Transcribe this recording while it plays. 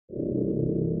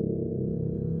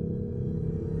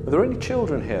Are there any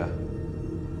children here?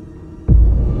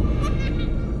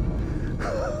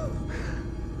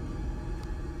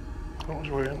 That was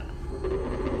weird.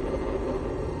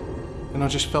 And I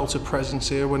just felt a presence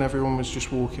here when everyone was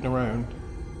just walking around.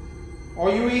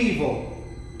 Are you evil?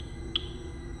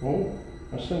 Oh,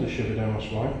 I sent a shiver down my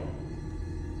spine.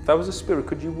 If that was a spirit,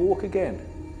 could you walk again?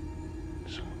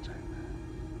 Someone's out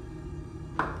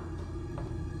there.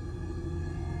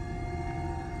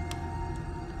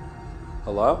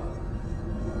 Hello?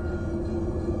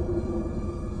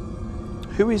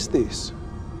 Who is this?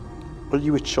 Are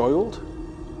you a child?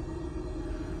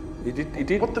 He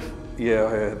did. What the f— Yeah, I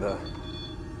heard that.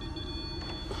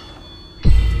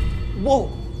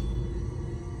 Whoa!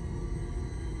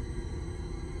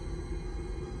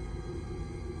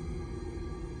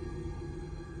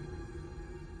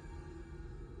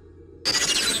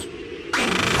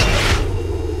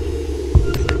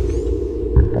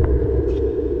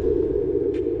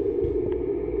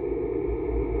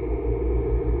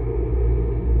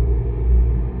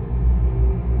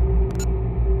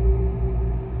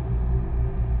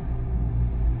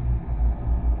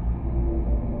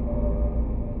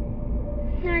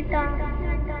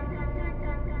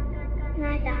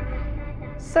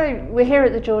 So we're here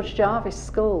at the George Jarvis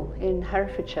School in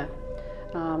Herefordshire.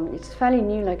 It's a fairly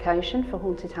new location for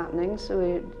haunted happenings, so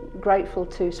we're grateful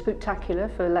to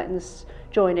Spooktacular for letting us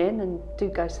join in and do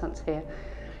ghost hunts here.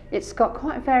 It's got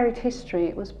quite a varied history.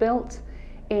 It was built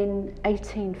in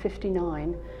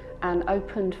 1859 and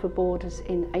opened for boarders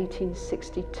in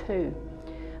 1862,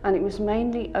 and it was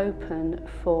mainly open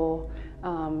for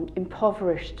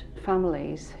impoverished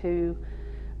families who,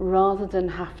 rather than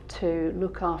have to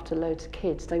look after loads of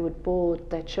kids, they would board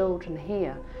their children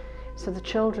here. So the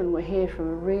children were here from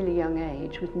a really young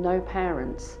age with no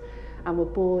parents and were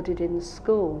boarded in the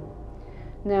school.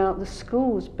 Now the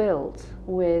school was built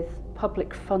with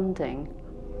public funding,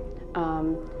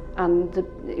 and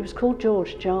it was called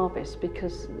George Jarvis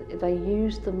because they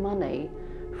used the money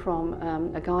from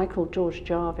a guy called George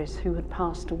Jarvis who had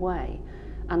passed away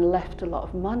and left a lot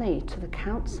of money to the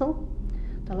council,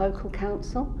 the local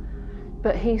council,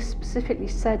 but he specifically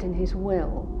said in his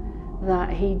will that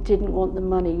he didn't want the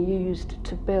money used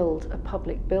to build a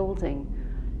public building.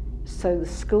 So the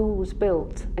school was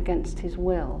built against his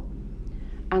will.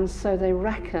 And so they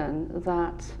reckon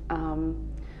that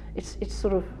it's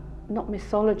sort of not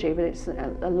mythology, but it's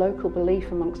a local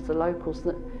belief amongst the locals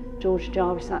that George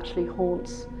Jarvis actually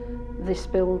haunts this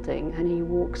building and he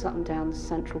walks up and down the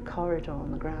central corridor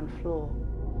on the ground floor.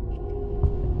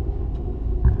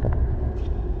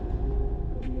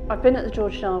 I've been at the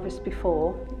George Jarvis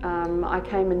before. I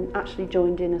came and actually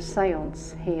joined in a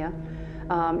seance here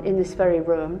in this very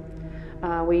room.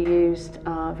 We used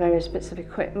various bits of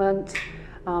equipment,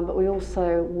 but we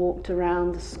also walked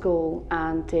around the school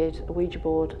and did a Ouija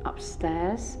board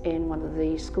upstairs in one of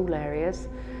the school areas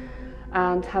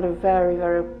and had a very,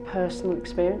 very personal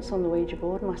experience on the Ouija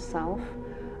board myself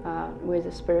with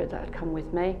a spirit that had come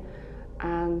with me.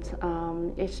 And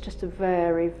it's just a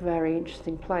very, very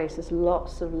interesting place. There's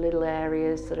lots of little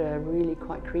areas that are really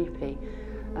quite creepy.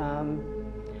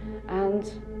 And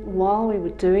while we were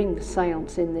doing the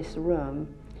seance in this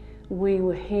room, we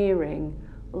were hearing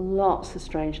lots of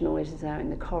strange noises out in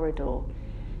the corridor.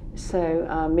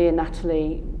 So me and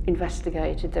Natalie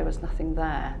investigated. There was nothing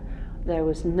there. There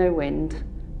was no wind.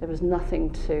 There was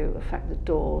nothing to affect the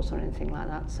doors or anything like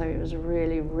that. So it was a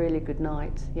really, really good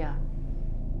night, yeah.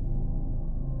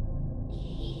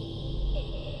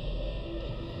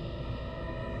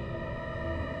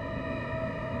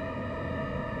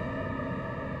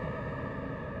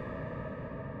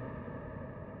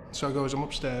 So I'm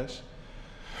upstairs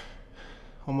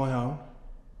on my own,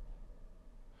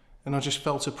 and I just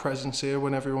felt a presence here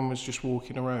when everyone was just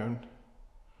walking around.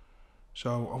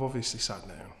 So I've obviously sat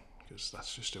down because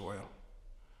that's just who I am,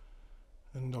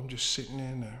 and I'm just sitting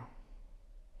here now.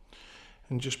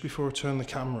 And just before I turned the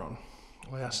camera on,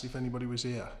 I asked if anybody was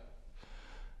here,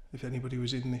 if anybody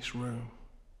was in this room,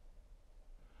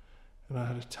 and I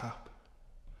had a tap,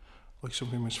 like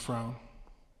something was thrown.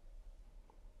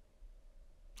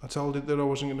 I told it that I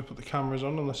wasn't going to put the cameras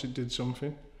on unless it did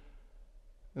something,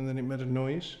 and then it made a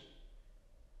noise.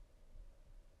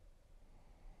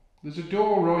 There's a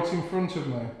door right in front of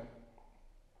me.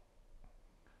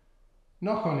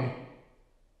 Knock on it.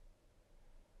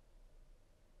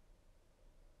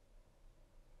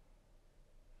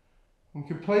 I'm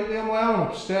completely on my own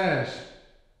upstairs.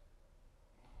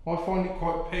 I find it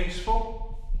quite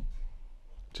peaceful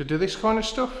to do this kind of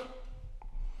stuff.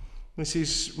 This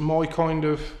is my kind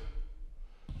of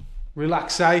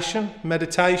relaxation,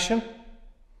 meditation.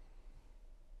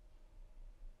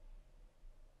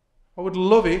 I would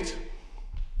love it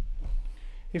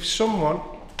if someone...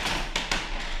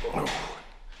 Oh,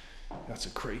 that's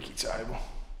a creaky table.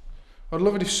 I'd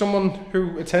love it if someone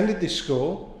who attended this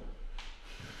school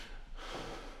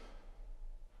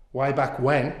way back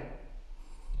when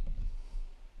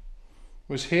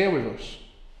was here with us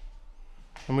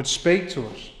and would speak to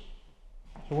us.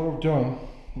 So what I've done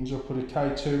is I've put a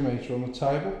K2 meter on the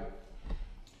table.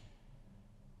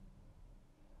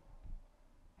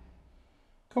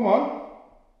 Come on,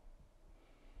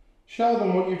 show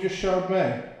them what you just showed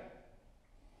me.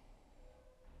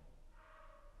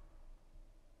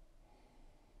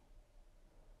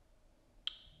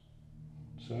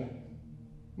 So,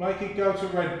 make it go to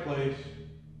red, please.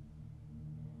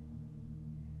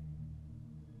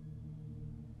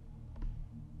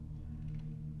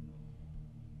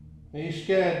 Are you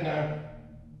scared now?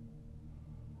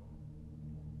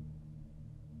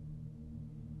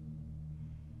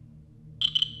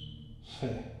 See,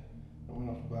 that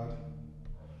went off bad.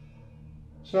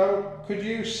 So, could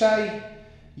you say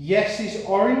yes is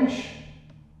orange?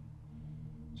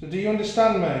 So, do you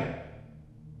understand me?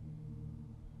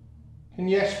 Can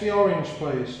yes be orange,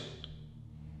 please?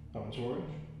 That one's orange.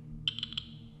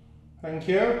 Thank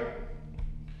you.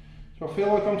 So I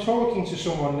feel like I'm talking to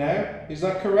someone now. Is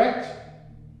that correct?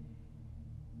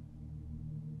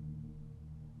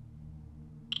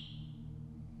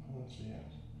 That's a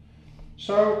yes.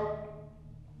 So,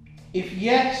 if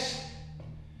yes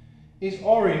is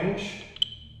orange,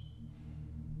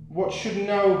 what should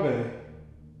no be?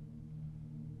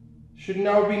 Should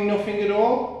no be nothing at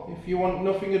all? If you want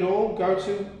nothing at all, go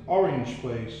to orange,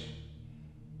 please.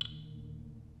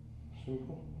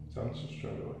 Simple. It's answered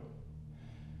straight away.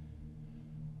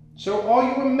 So, are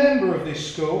you a member of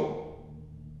this school?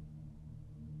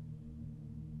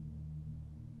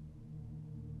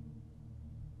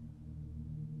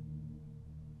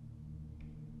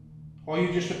 Or are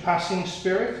you just a passing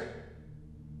spirit?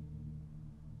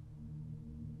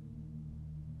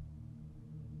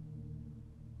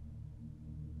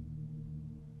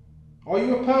 Are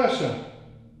you a person?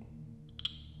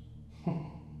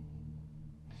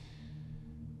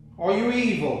 Are you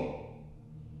evil?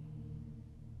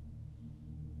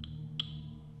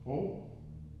 Oh,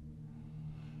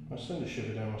 I send a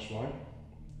shiver down my spine.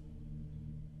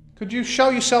 Could you show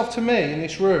yourself to me in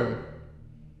this room?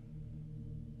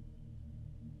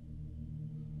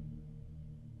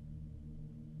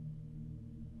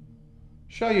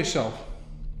 Show yourself.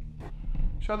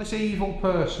 Show this evil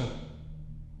person.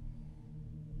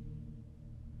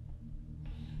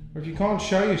 Or if you can't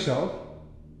show yourself,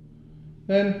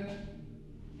 then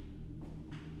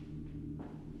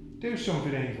do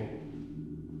something evil.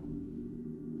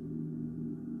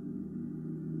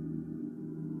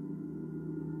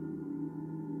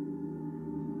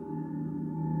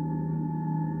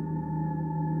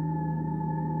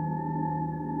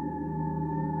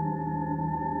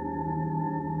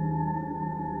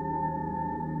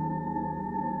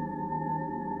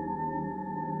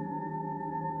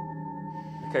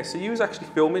 Okay, so you was actually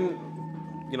filming,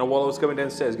 you know, while I was going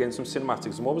downstairs getting some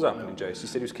cinematics, and what was happening, Jace? You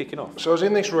said he was kicking off. So I was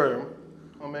in this room,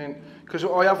 I mean, because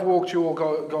I have walked you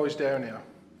all guys down here.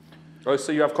 Oh,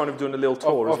 so you have kind of done a little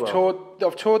tour as well?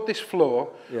 I've toured this floor.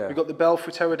 Yeah. We've got the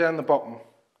belfry tower down the bottom.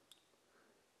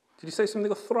 Did you say something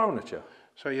got thrown at you?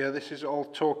 So yeah, this is all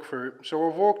talk through. So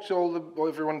I've walked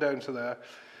everyone down to there,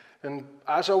 and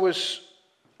as I was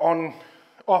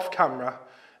off camera,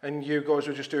 and you guys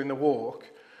were just doing the walk,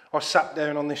 I sat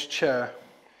down on this chair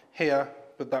here,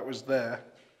 but that was there.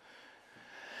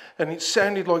 And it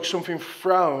sounded like something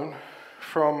thrown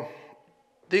from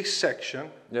this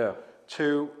section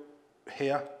to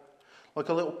here, like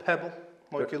a little pebble,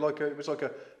 it was like a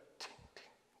ting, ting,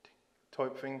 ting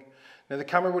type thing. Now the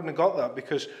camera wouldn't have got that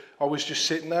because I was just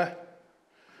sitting there,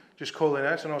 just calling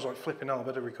out, and I was like, flipping hell, I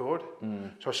better record.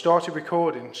 So I started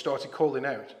recording, started calling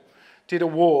out, did a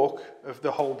walk of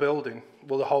the whole building,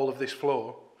 well, the whole of this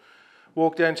floor,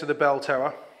 walked down to the bell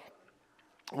tower,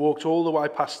 walked all the way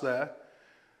past there,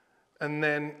 and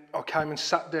then I came and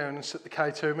sat down and set the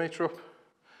K2 meter up.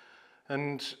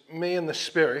 And me and the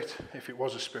spirit, if it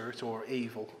was a spirit or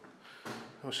evil,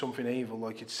 or something evil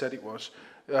like it said it was,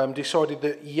 decided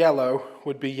that yellow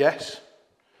would be yes.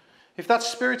 If that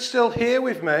spirit's still here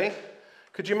with me,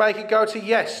 could you make it go to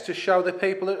yes to show the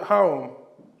people at home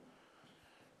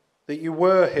that you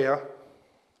were here?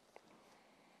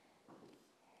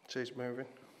 See, it's moving.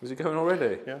 Is it going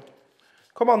already? Yeah.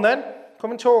 Come on then.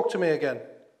 Come and talk to me again.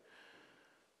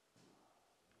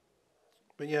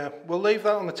 But yeah, we'll leave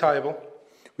that on the table.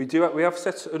 We have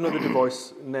set another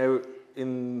device now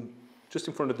just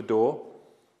in front of the door.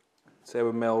 It's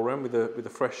our mail room with a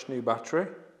fresh new battery.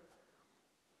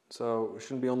 So it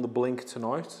shouldn't be on the blink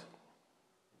tonight.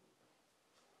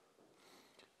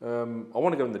 I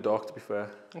want to go in the dark, to be fair.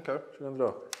 Okay. Should we go in the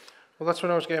dark? Well, that's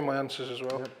when I was getting my answers as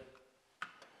well. Yep.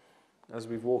 As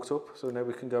we've walked up, so now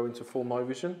we can go into full night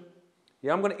vision.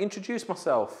 Yeah, I'm going to introduce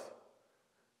myself.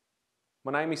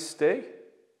 My name is Steve.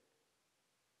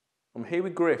 I'm here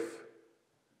with Griff.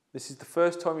 This is the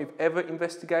first time we've ever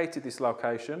investigated this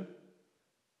location,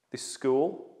 this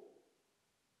school.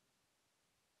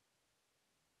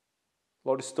 A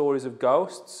lot of stories of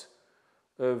ghosts,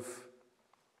 of,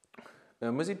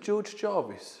 was it George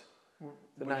Jarvis?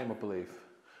 The name, I believe.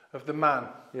 Of the man.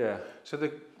 Yeah. So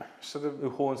the Who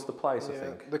haunts the place, yeah, I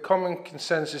think. the common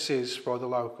consensus is, by the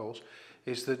locals,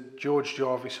 is that George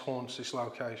Jarvis haunts this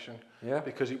location. Yeah.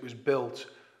 Because it was built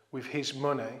with his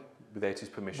money. Without his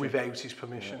permission. Without his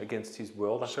permission. Yeah, against his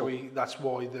will. That's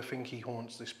why they think he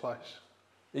haunts this place.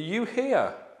 Are you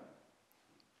here?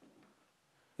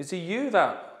 Is it you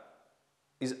that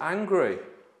is angry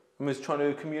and was trying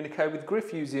to communicate with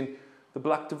Griff using the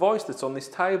black device that's on this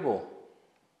table?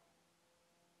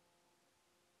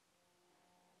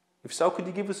 If so, could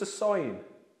you give us a sign?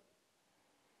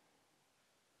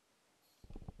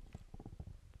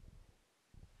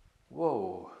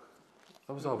 Whoa,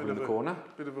 that was over in the corner.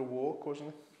 Bit of a walk, wasn't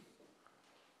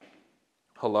it?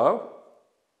 Hello?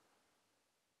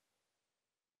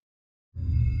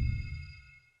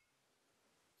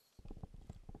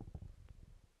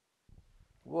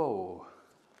 Whoa,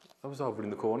 that was over in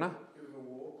the corner. Bit of a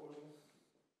walk, wasn't it?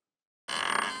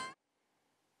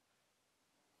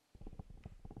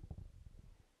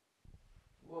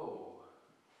 Whoa.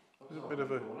 It was a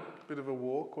bit of a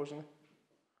walk, wasn't it?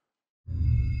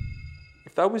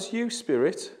 If that was you,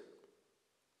 Spirit,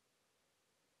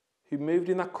 who moved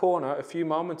in that corner a few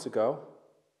moments ago,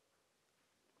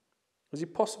 is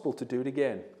it possible to do it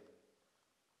again?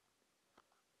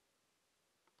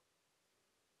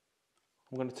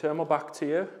 I'm going to turn my back to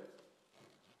you. I'm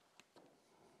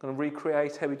going to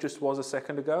recreate how it just was a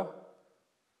second ago.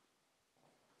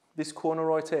 This corner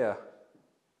right here.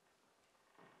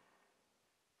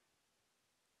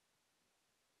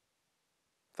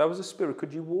 If that was a spirit,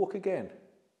 could you walk again?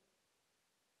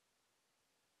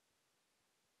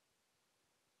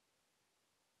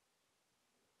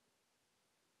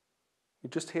 You're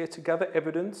just here to gather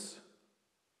evidence.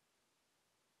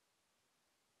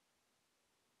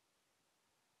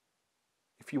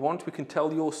 If you want, we can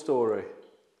tell your story.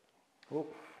 Oh.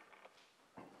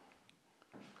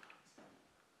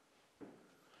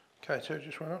 Okay, so it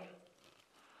just went out.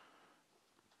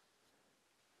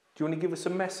 Do you want to give us a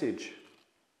message?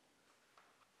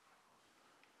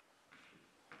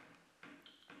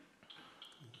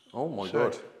 Oh my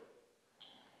God.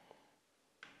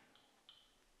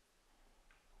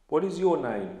 What is your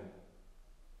name?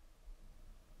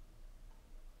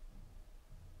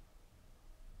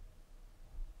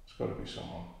 It's got to be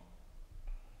someone,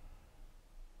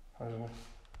 hasn't it?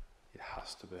 It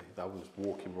has to be. That was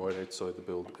walking right outside the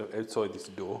building, outside this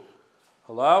door.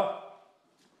 Hello?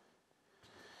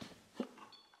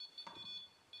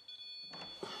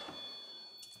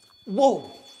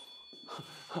 Whoa!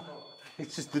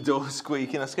 It's just the door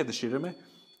squeaking. That scared the shit out of me.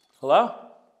 Hello?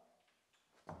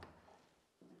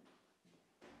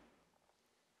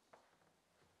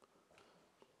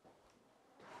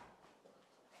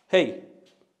 Hey.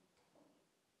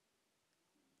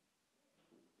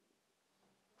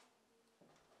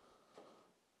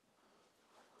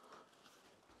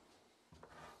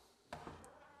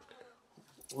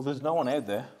 Well, there's no one out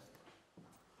there.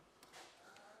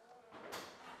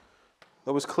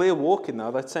 That was clear walking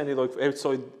now. That sounded like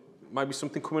outside, maybe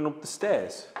something coming up the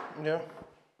stairs. Yeah.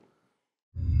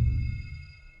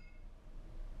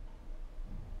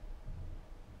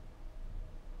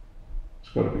 It's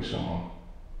got to be someone,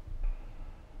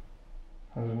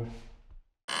 hasn't it?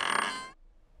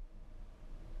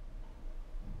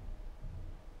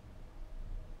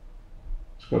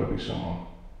 It's got to be someone,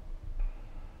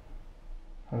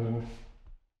 hasn't it?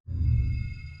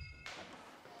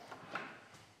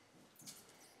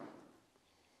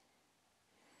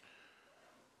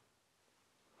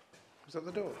 Is that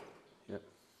the door? Yeah.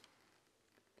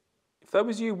 If that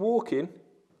was you walking,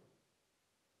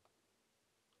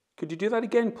 could you do that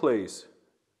again, please?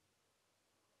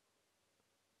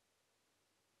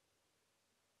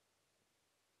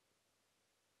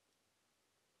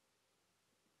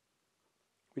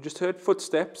 We just heard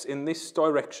footsteps in this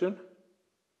direction.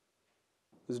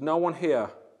 There's no one here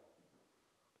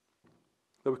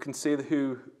that we can see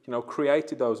who,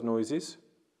 created those noises.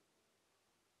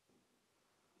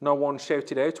 No one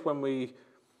shouted out when we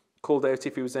Called out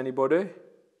if he was anybody.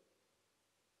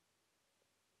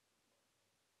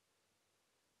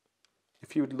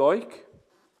 If you would like,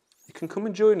 you can come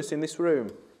and join us in this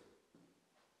room.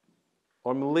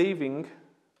 I'm leaving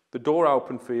the door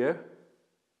open for you.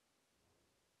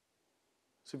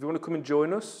 So if you want to come and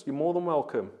join us, you're more than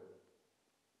welcome.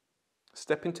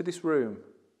 Step into this room.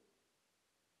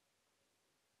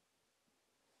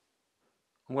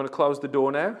 I'm going to close the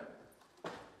door now.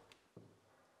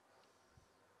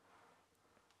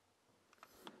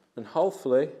 And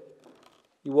hopefully,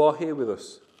 you are here with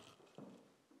us.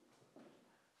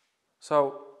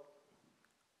 So,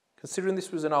 considering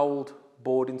this was an old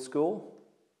boarding school,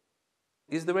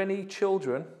 is there any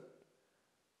children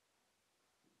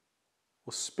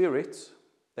or spirits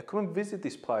that come and visit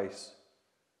this place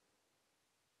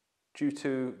due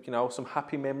to, some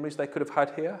happy memories they could have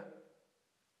had here?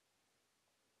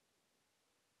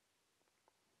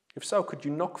 If so, could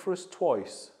you knock for us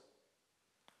twice?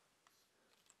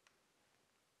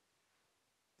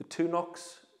 The 2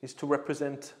 knocks is to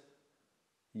represent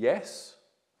yes,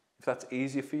 if that's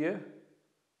easier for you.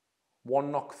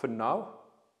 1 knock for no.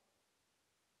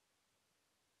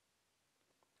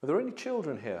 Are there any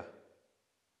children here?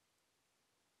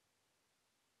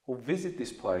 Or visit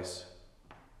this place?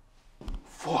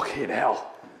 Fucking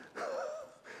hell.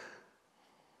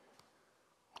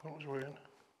 That was weird.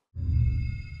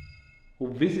 Or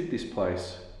visit this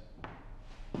place?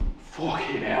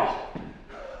 Fucking hell.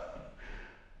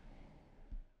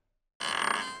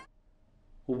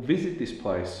 Or visit this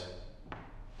place?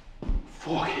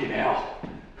 Fucking hell.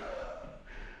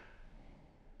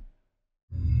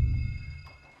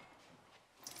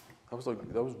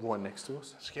 That was right next to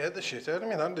us. Scared the shit out of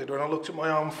me, that did, when I looked at my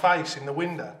own face in the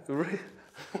window. Really?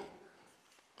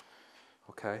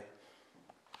 Okay.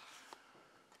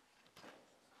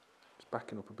 Just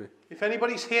backing up a bit. If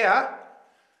anybody's here,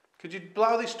 could you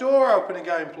blow this door open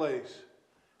again, please?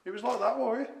 It was like that,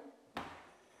 wasn't it?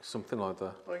 Something like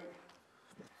that.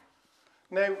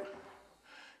 Now,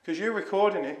 because you're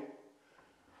recording it,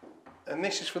 and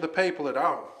this is for the people at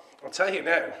home, I'll tell you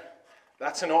now,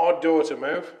 that's an hard door to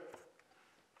move.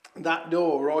 That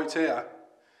door right here,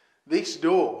 this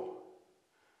door,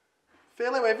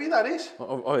 feel how heavy that is?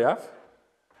 Oh, you have?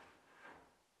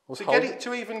 Get it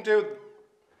to even do...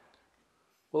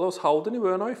 Well, I was holding it,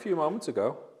 weren't I, a few moments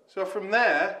ago? So from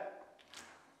there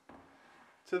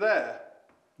to there.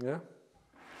 Yeah.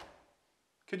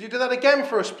 Could you do that again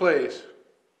for us, please?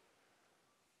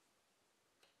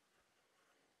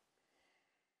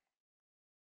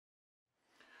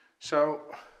 So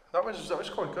that was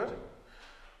quite good.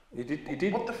 He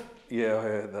did. What the? Yeah, I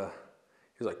heard that.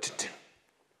 He was like. Tch, tch.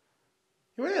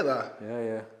 You hear that?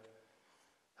 Yeah.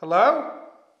 Hello?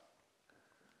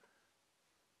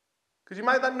 Could you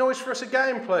make that noise for us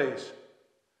again, please?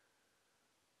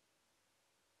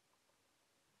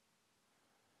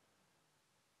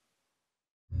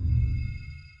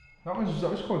 That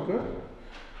was quite good.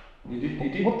 He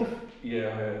did. What the? Yeah,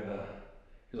 I heard that.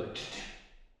 He was like. Tch, tch.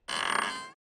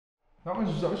 That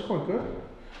was quite good.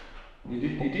 He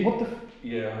did. What the?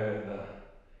 Yeah, I heard that.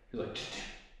 He was like. Tch, tch.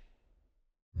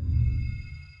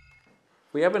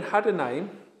 We haven't had a name.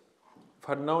 We've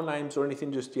had no names or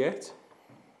anything just yet.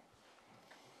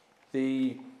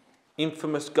 The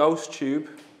infamous ghost tube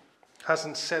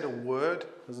Hasn't said a word.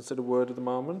 hasn't said a word at the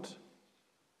moment.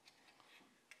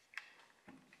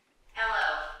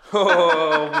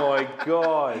 Oh my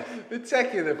God. They're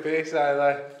taking the piss, are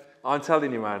they? I'm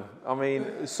telling you, man. I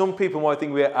mean, some people might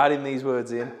think we're adding these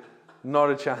words in. Not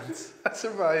a chance. That's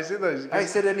amazing. Those. I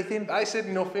said anything? I said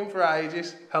nothing for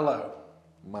ages. Hello.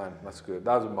 Man, that's good.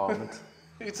 That was a moment.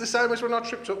 It's the same as when I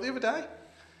tripped up the other day.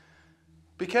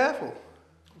 Be careful.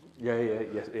 Yeah,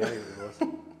 it was.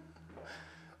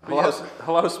 Yes.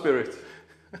 Hello, Spirit.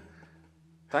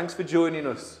 Thanks for joining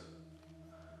us.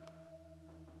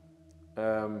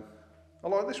 I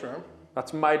like this room.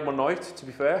 That's made my night, to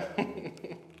be fair.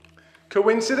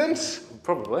 Coincidence?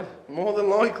 Probably. More than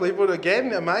likely, but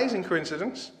again, amazing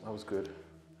coincidence. That was good.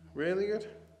 Really good.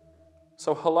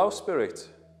 So, hello, Spirit.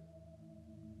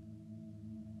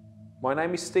 My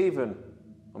name is Stephen.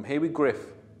 I'm here with Griff.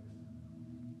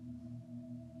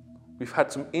 We've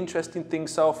had some interesting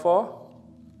things so far.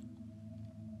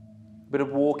 Bit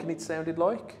of walking, it sounded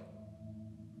like.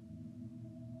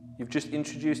 You've just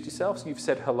introduced yourself, so you've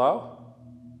said hello.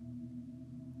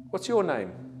 What's your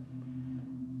name?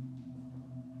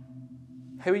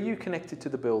 How are you connected to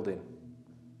the building?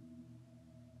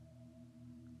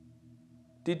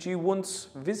 Did you once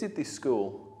visit this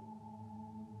school?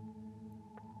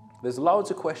 There's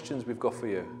loads of questions we've got for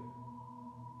you.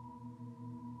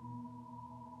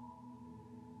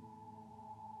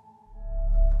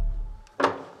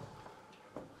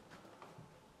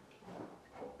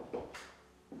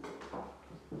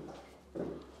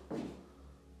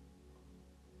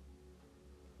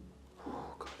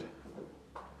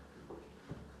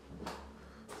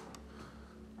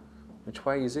 Which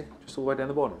way is it? Just all the way down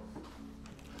the bottom?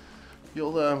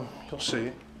 You'll see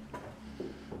it.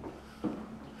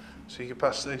 So you can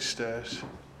pass these stairs.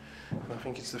 And I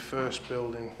think it's the first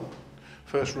building,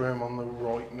 first room on the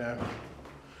right now.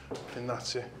 I think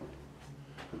that's it.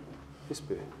 This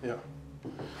bit? Yeah.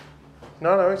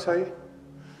 No, it's here.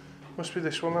 Must be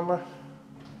this one, remember?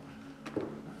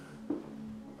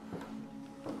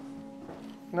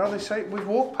 No, they say we've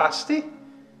walked past it.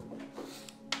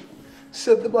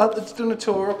 Said the man that's done a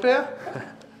tour up here.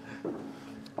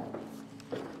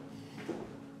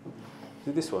 Is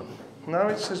it this one? No,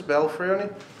 it says Belfry on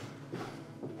it.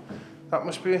 That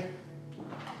must be...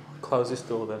 Close this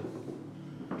door then.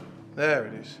 There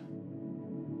it is.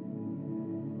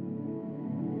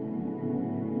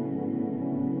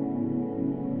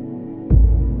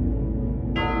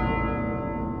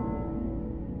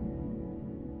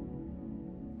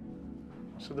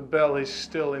 So the bell is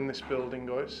still in this building,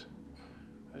 guys.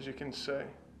 As you can see.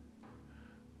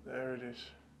 There it is.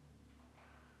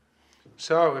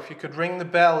 So, if you could ring the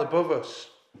bell above us.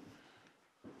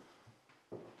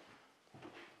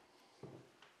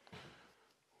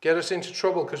 Get us into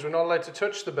trouble because we're not allowed to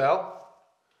touch the bell.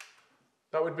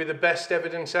 That would be the best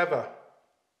evidence ever.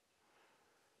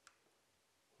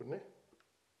 Wouldn't it?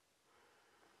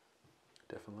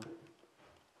 Definitely.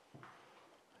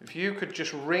 If you could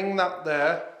just ring that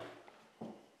there.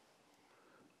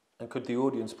 And could the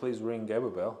audience please ring our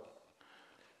bell?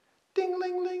 Ding,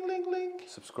 ling, ling, ling, ling.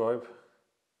 Subscribe.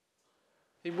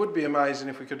 It would be amazing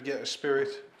if we could get a spirit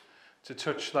to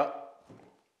touch that.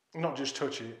 Not just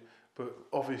touch it, but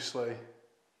obviously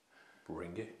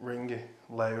Ring it. ring it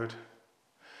loud.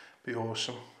 Be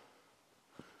awesome.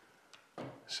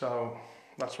 So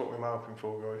that's what we're hoping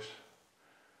for, guys.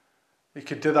 You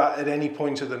could do that at any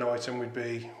point of the night and we'd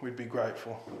be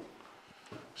grateful.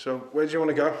 So where do you want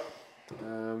to go?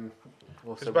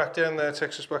 Is it back down there,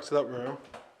 takes us back to that room?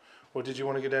 Or did you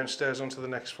want to go downstairs onto the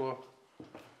next floor?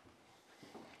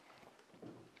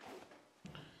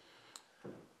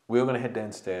 We're going to head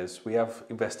downstairs. We have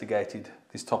investigated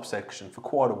this top section for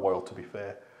quite a while, to be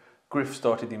fair. Griff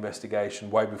started the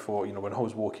investigation way before, when I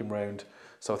was walking around.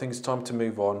 So I think it's time to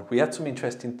move on. We had some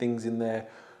interesting things in there.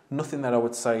 Nothing that I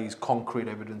would say is concrete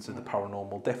evidence of the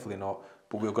paranormal, definitely not.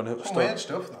 But we're going to Some weird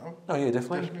stuff, though. Oh yeah,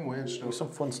 definitely. Definitely weird stuff. Some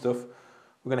fun stuff.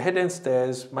 We're going to head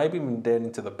downstairs, maybe even down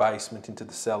into the basement, into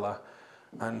the cellar,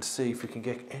 and see if we can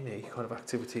get any kind of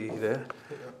activity there.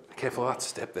 Yeah. Be careful of that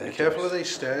step there. Be careful of these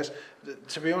stairs.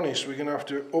 To be honest, we're going to have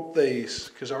to up these,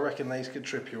 because I reckon these could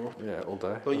trip you up. Yeah, all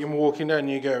day. Like you're walking down and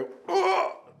you go,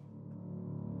 oh!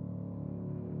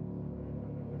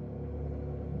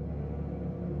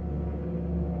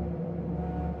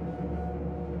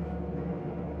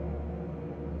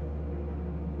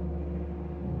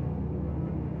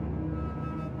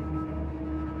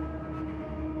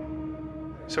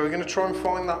 So we're going to try and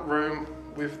find that room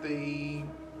with the...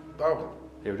 Oh.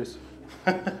 Here it is.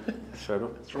 Showed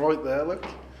up. It's right there, look.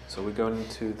 So we're going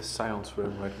into the seance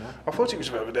room right now. I thought it was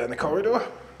over down the corridor.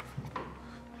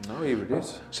 No, here it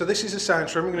is. So this is the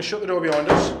seance room. We're going to shut the door behind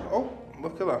us. Oh,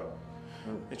 look at that.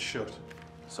 It's shut.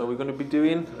 So we're going to be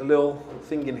doing a little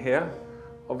thing in here.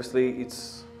 Obviously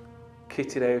it's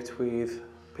kitted out with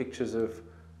pictures of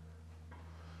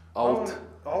old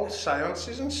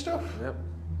seances and stuff. Yep.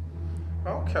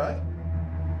 Okay.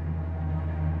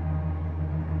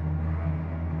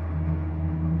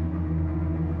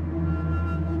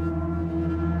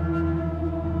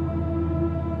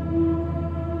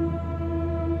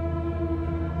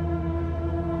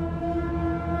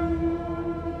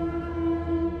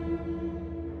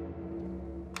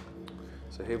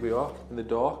 So here we are in the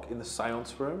dark in the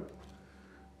seance room.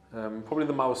 Probably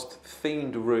the most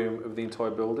themed room of the entire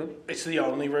building. It's the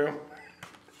only room.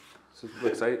 So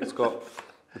let's say it's got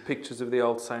the pictures of the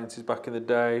old seances back in the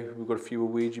day. We've got a few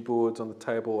Ouija boards on the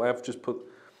table. I have just put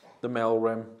the mail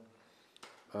room.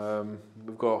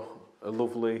 We've got a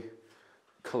lovely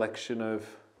collection of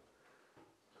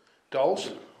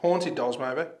dolls, haunted dolls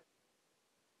maybe.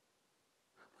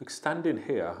 Like standing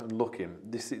here and looking,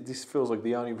 this feels like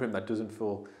the only room that doesn't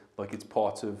feel like it's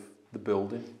part of the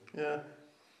building. Yeah.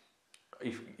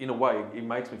 In a way, it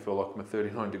makes me feel like I'm at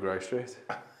 39 Degree Street.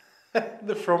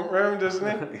 The front room, doesn't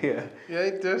it? Yeah. Yeah,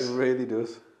 it does. It really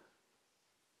does.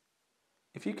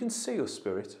 If you can see your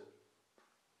spirit,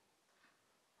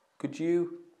 could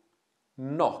you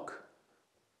knock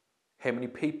how many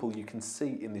people you can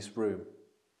see in this room?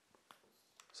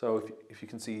 So if you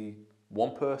can see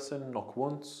one person, knock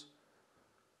once,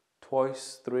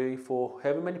 twice, 3, 4,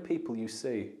 however many people you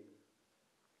see,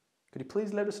 could you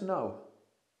please let us know?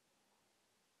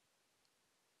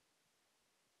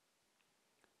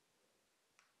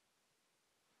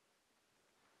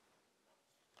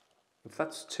 If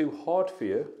that's too hard for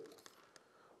you,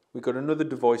 we've got another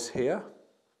device here.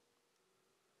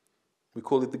 We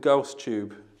call it the ghost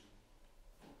tube.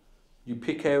 You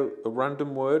pick out a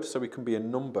random word, so it can be a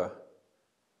number.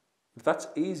 If that's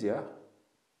easier,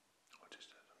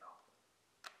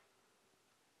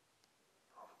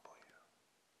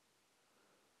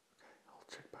 I'll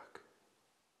check back.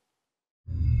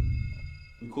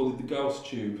 We call it the ghost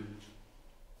tube.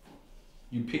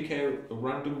 You pick out a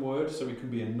random word, so it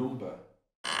can be a number.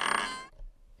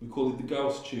 We call it the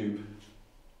ghost tube.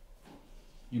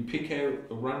 You pick out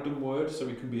a random word, so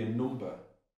it can be a number.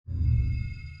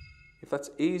 If that's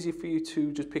easy for you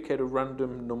to just pick out a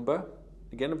random number,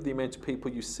 again of the amount of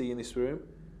people you see in this room,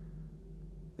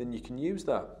 then you can use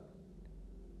that.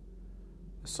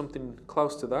 There's something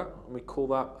close to that, and we call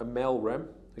that a mail rem.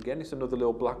 Again, it's another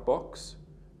little black box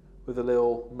with a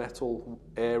little metal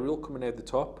aerial coming out the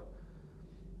top.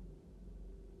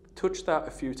 Touch that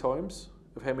a few times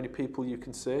of how many people you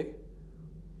can see,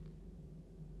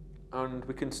 and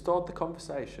we can start the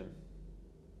conversation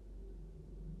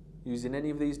using any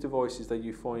of these devices that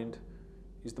you find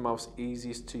is the most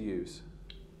easiest to use.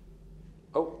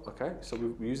 Oh, okay, so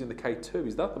we're using the K2.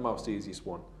 Is that the most easiest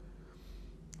one?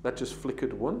 That just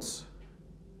flickered once.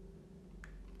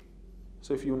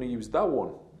 So if you want to use that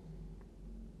one,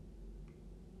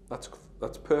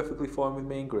 that's perfectly fine with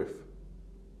me and Griff.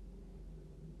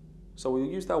 So we'll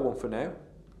use that one for now.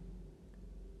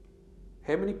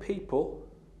 How many people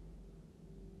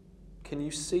can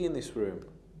you see in this room?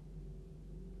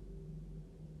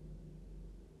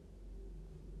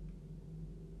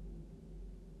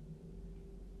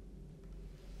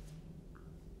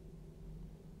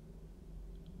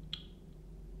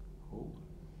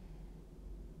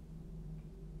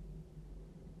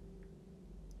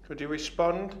 Could you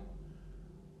respond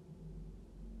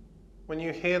when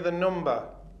you hear the number?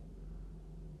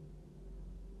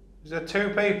 Is there 2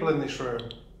 people in this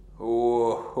room?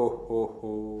 Oh, ho, ho,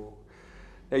 ho.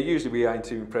 Now, usually we ain't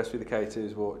too impressed with the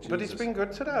K2s, but But it's been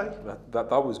good today. That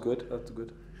was good. That's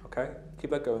good. Okay, keep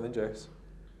that going then, Jace.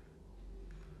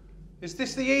 Is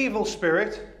this the evil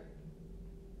spirit?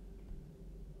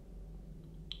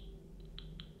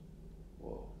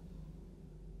 Whoa.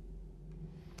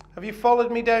 Have you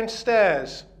followed me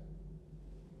downstairs?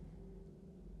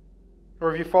 Or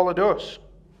have you followed us?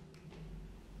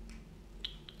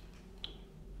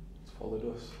 It's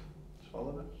followed us. It's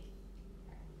followed us.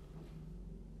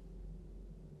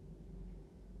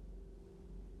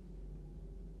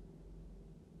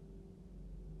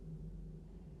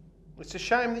 It's a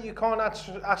shame that you can't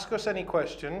ask us any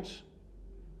questions,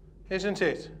 isn't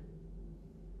it?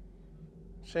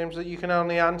 Seems that you can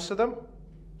only answer them.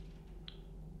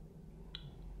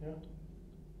 Yeah.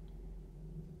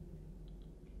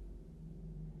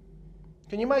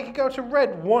 Can you make it go to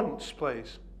red once,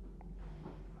 please?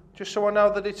 Just so I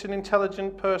know that it's an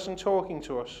intelligent person talking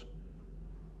to us.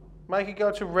 Make it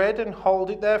go to red and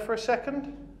hold it there for a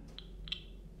second.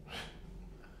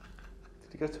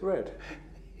 Did it go to red?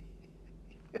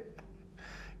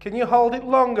 Can you hold it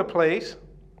longer, please?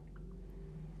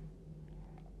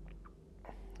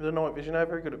 The night vision are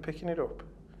very good at picking it up.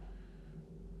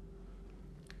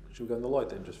 Should we go on the light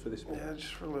then, just for this bit? Yeah,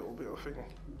 just for a little bit, I think.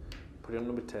 Put it on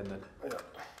number 10 then. Yeah.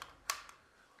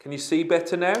 Can you see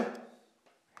better now?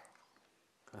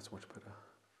 That's much better.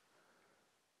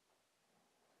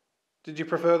 Did you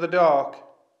prefer the dark?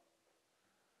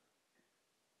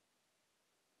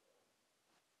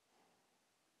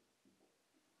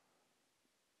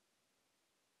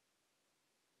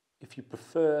 If you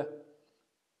prefer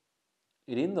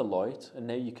it in the light and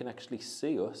now you can actually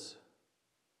see us,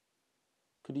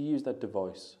 could you use that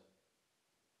device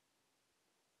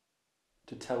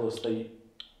to tell us that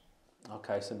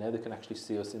okay, so now they can actually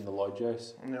see us in the light,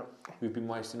 Jace? No. We've been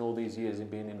wasting all these years in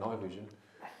being in night vision.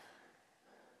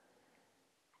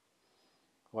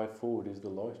 The way forward is the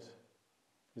light.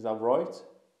 Is that right?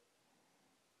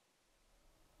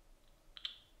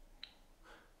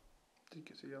 Did you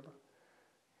get the yellow?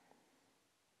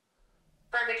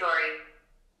 Purgatory.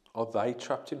 Are they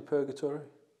trapped in purgatory?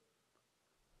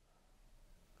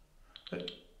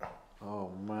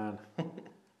 Oh man.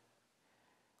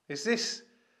 Is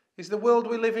the world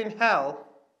we live in hell?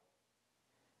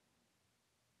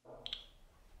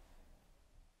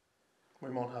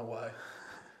 We're on our way.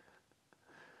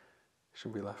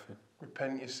 Shouldn't be laughing.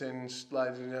 Repent your sins,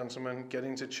 ladies and gentlemen. Get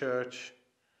into church.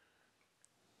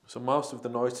 So most of the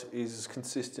night is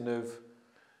consisting of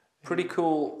pretty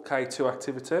cool K2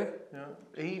 activity. Yeah.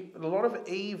 A lot of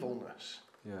evilness.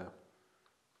 Yeah.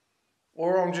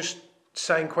 Or I'm just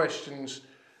saying questions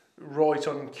right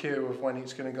on cue of when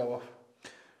it's going to go off.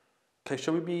 Okay,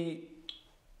 shall we be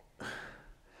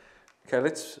Okay,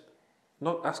 let's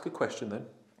not ask a question then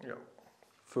Yeah.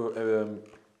 for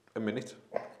a minute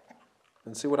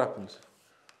and see what happens.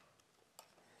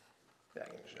 Yeah,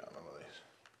 I'm just none of these.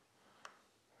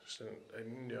 Just a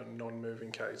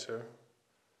non-moving K2.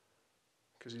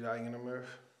 Because he ain't gonna move.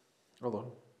 Hold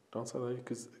on, don't say that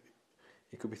because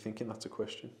he could be thinking that's a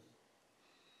question.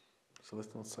 So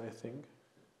let's not say a thing.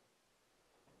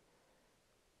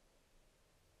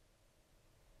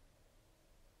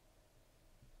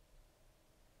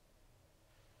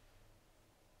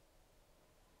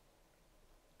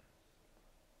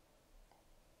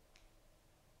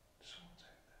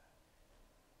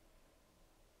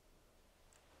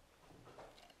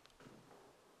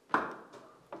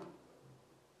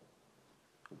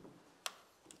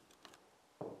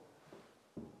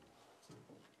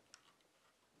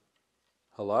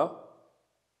 Hello?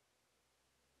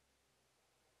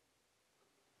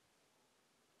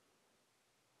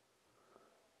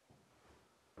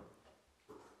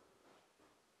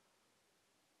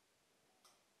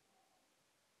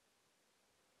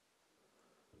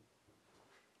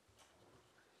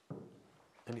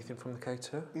 Anything from the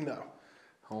K2? No.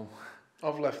 Oh.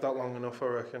 I've left that long enough, I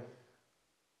reckon.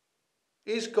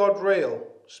 Is God real,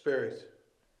 spirit?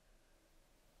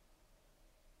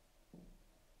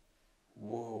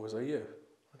 Whoa, was that you?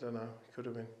 I don't know, it could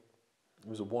have been. It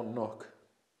was a one knock.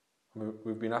 I mean,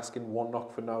 we've been asking one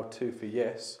knock for now, two for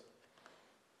yes.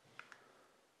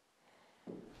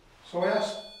 So I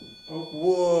asked. Oh,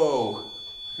 Whoa!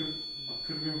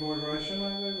 could have been vibration,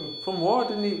 maybe. But... From what? I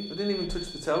didn't even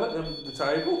touch the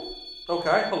table.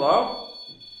 Okay, hello.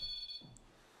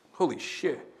 Holy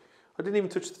shit! I didn't even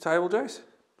touch the table, Jace.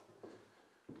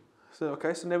 So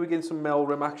okay, so now we're getting some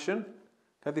Melrim action.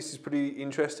 Now this is pretty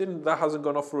interesting. That hasn't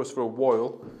gone off for us for a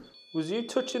while. Was you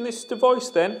touching this device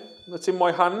then? That's in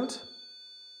my hand.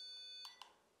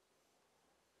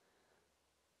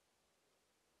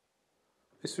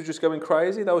 This was just going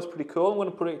crazy. That was pretty cool. I'm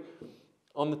going to put it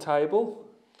on the table.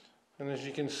 And as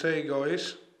you can see,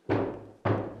 guys,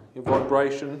 Your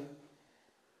vibration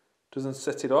doesn't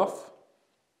set it off.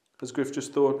 As Griff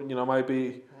just thought, you know,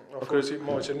 maybe... I thought it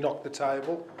might have knocked the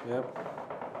table. Yeah.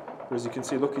 But as you can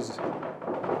see, look, he's... Okay,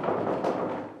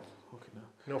 no.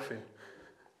 Nothing.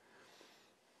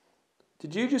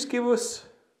 Did you just give us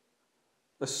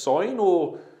a sign,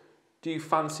 or do you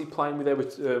fancy playing with their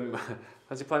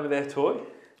toy?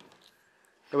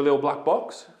 Their little black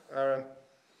box? Our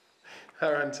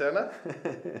antenna.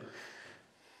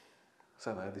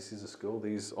 So no, this is a school.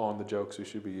 These aren't the jokes we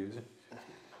should be using.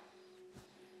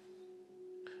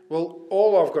 Well,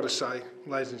 all I've got to say,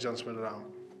 ladies and gentlemen at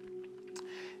home,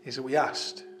 is that we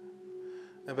asked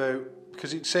about,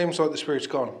 because it seems like the spirit's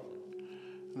gone.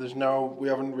 We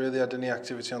haven't really had any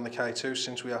activity on the K2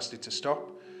 since we asked it to stop.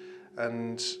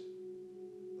 And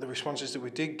the responses that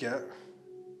we did get,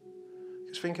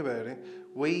 because think about it,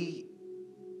 we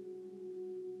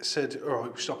said, all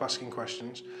right, we stop asking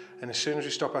questions. And as soon as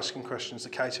we stop asking questions, the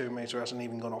K2 meter hasn't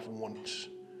even gone off once.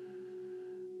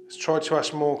 It's tried to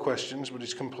ask more questions, but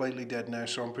it's completely dead now.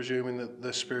 So I'm presuming that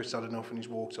the spirit's had enough and he's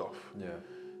walked off. Yeah.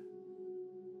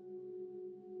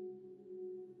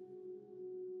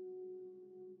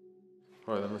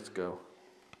 All right, then let's go.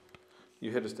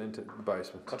 You head us into the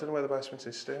basement. I don't know where the basement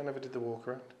is, Steve. I never did the walk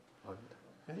around. I didn't.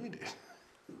 Yeah, you did.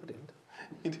 I didn't.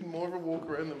 You did more of a walk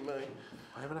around than me.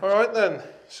 I haven't. All right then.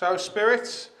 So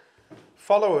spirits,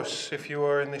 follow us if you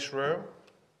are in this room.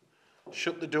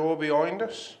 Shut the door behind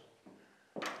us.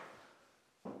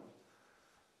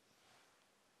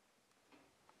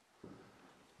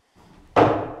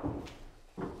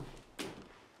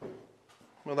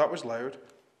 Well, that was loud.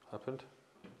 Happened.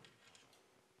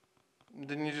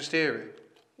 Didn't you just hear it?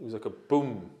 It was like a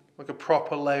boom. Like a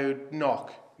proper loud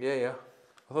knock. Yeah, yeah.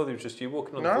 I thought it was just you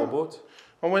walking on the No. floorboards.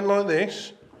 I went like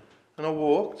this, and I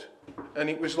walked, and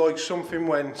it was like something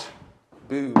went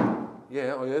Boom.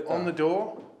 Yeah, I heard that. on the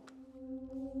door.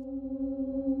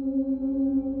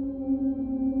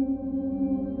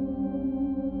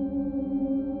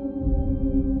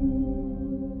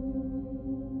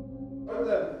 Right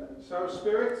then, so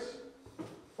spirits,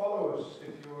 follow us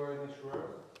if you are in this room.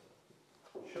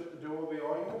 Shut the door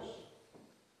behind us.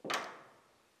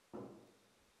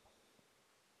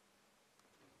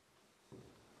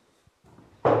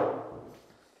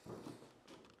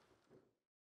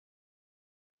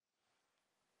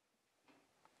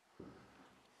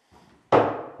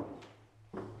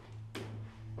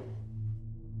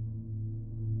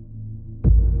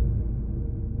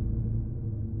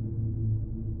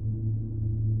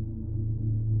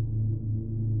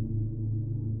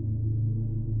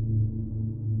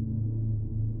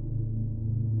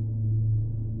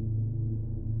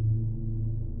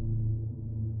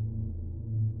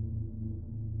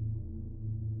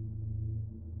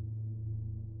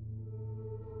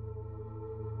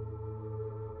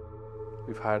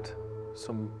 We've had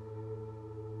some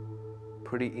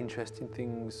pretty interesting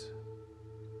things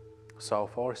so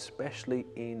far, especially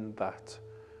in that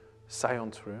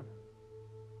seance room.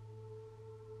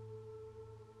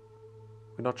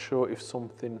 We're not sure if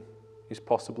something is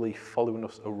possibly following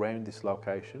us around this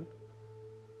location.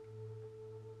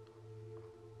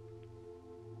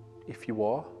 If you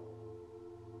are,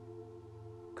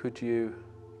 could you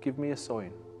give me a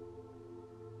sign?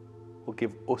 Or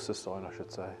give us a sign, I should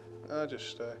say. I'll just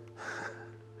stay.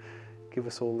 Give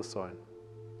us all a sign.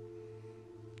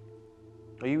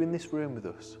 Are you in this room with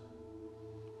us?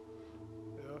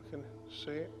 Yeah, I can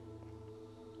see it.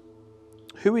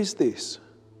 Who is this?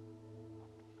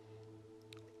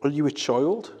 Are you a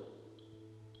child?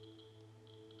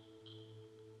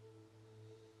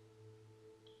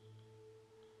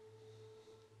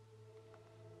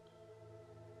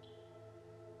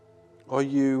 Are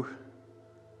you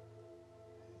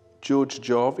George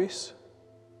Jarvis?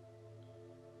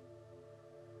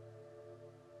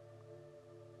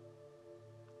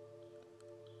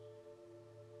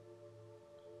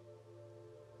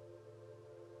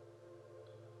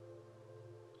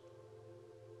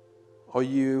 Are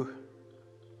you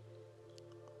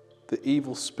the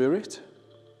evil spirit?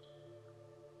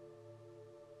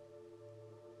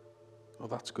 Oh,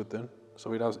 that's good then.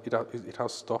 So it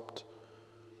has stopped.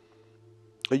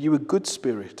 Are you a good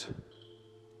spirit?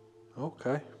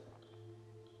 Okay.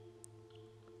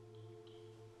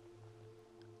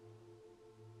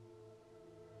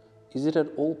 Is it at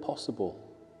all possible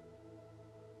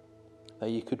that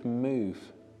you could move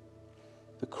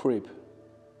the crib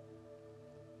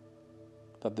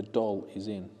that the doll is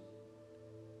in?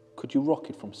 Could you rock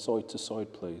it from side to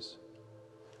side, please?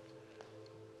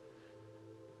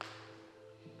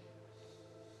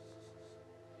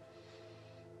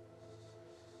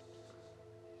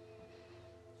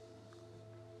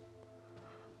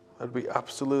 That'd be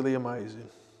absolutely amazing.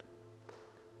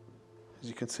 As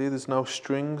you can see, there's no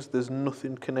strings, there's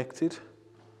nothing connected.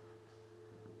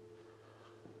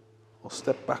 I'll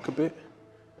step back a bit.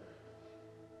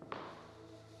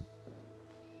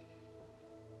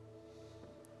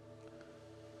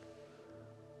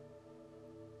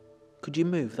 Could you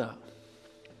move that?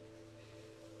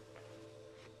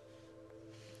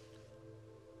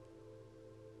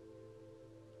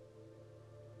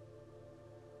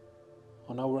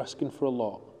 I know we're asking for a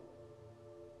lot.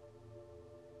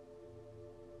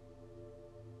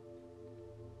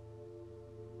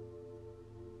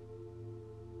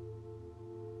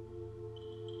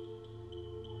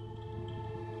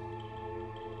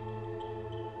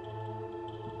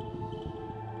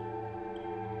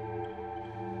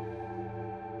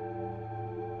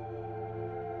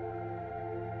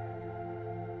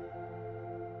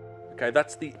 Okay,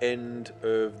 that's the end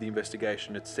of the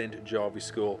investigation at St. Jarvis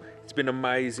School. It's been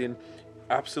amazing,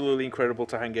 absolutely incredible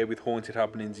to hang out with Haunted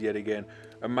Happenings yet again.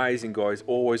 Amazing guys,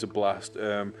 always a blast.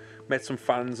 Met some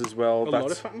fans as well. A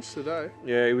lot of fans today.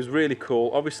 Yeah, it was really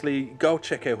cool. Obviously, go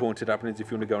check out Haunted Happenings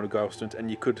if you want to go on a ghost hunt, and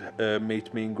you could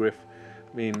meet me and Griff.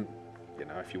 I mean, you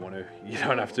know, if you want to, you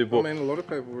don't have to. But I mean, a lot of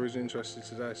people were interested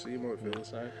today, so you might feel the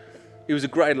same. it was a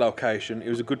great location. It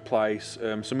was a good place.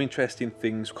 Some interesting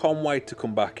things. Can't wait to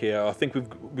come back here. I think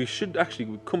we should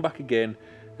actually come back again,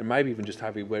 and maybe even just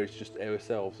have it where it's just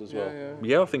ourselves as well.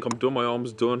 Yeah, I think I'm done. My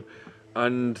arm's done,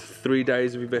 and 3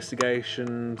 days of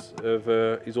investigations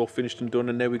is all finished and done.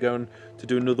 And now we're going to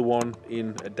do another one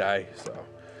in a day. So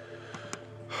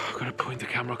I've got to point the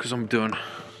camera because I'm done.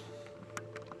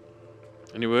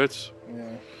 Any words?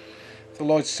 Yeah. If the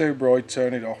light's too bright,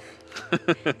 turn it off.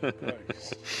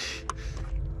 Nice.